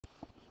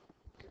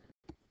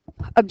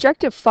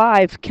Objective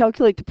 5,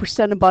 calculate the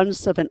percent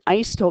abundance of an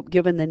isotope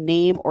given the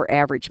name or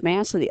average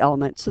mass of the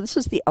element. So this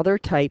is the other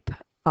type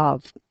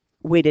of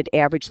weighted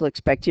average they'll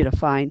expect you to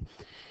find.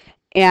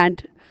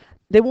 And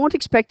they won't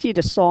expect you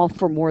to solve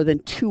for more than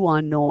two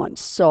unknowns.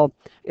 So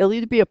it'll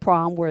either be a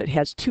problem where it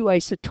has two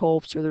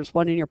isotopes, or there's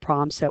one in your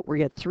problem set where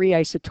you had three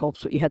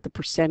isotopes, but you had the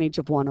percentage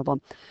of one of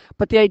them.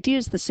 But the idea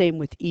is the same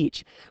with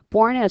each.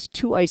 Boron has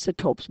two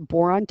isotopes,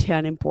 boron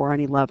 10 and boron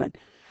 11.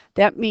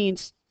 That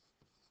means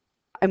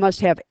I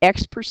must have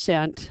X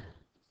percent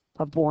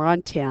of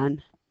boron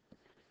 10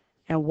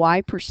 and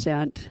Y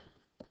percent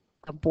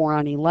of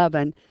boron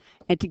 11.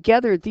 And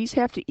together, these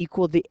have to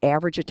equal the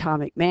average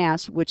atomic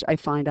mass, which I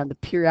find on the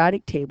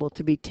periodic table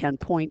to be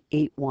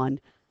 10.81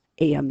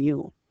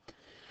 AMU.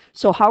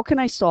 So how can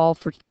I solve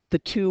for the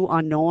two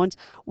unknowns?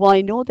 Well,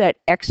 I know that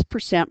X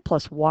percent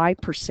plus Y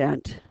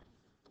percent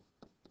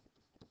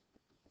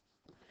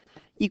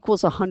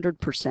equals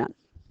 100%.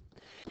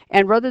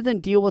 And rather than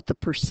deal with the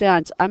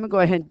percents, I'm going to go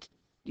ahead and,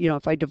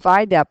 if I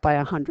divide that by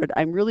 100,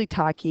 I'm really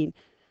talking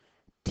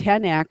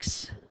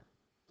 10x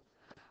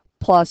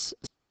plus,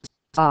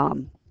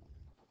 well,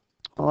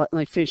 let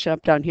me finish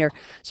up down here.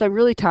 So I'm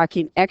really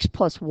talking x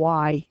plus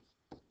y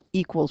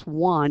equals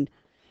 1.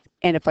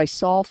 And if I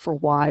solve for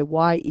y,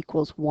 y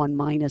equals 1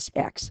 minus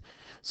x.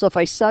 So if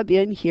I sub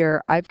in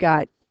here, I've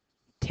got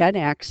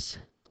 10x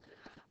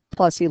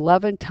plus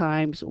 11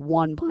 times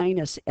 1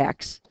 minus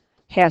x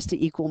has to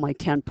equal my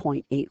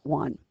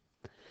 10.81.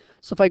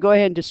 So if I go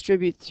ahead and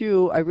distribute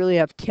through, I really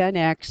have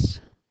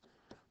 10x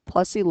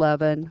plus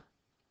 11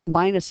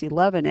 minus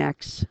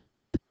 11x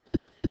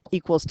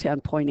equals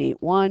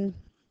 10.81.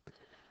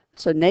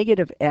 So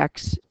negative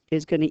x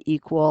is going to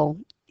equal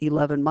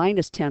 11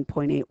 minus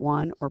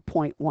 10.81, or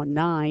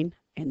 0.19,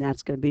 and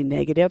that's going to be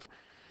negative.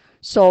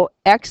 So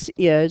x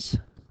is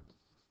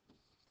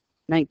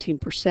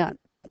 19%.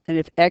 And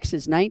if x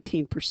is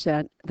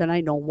 19%, then I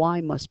know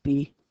y must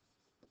be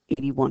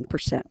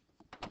 81%.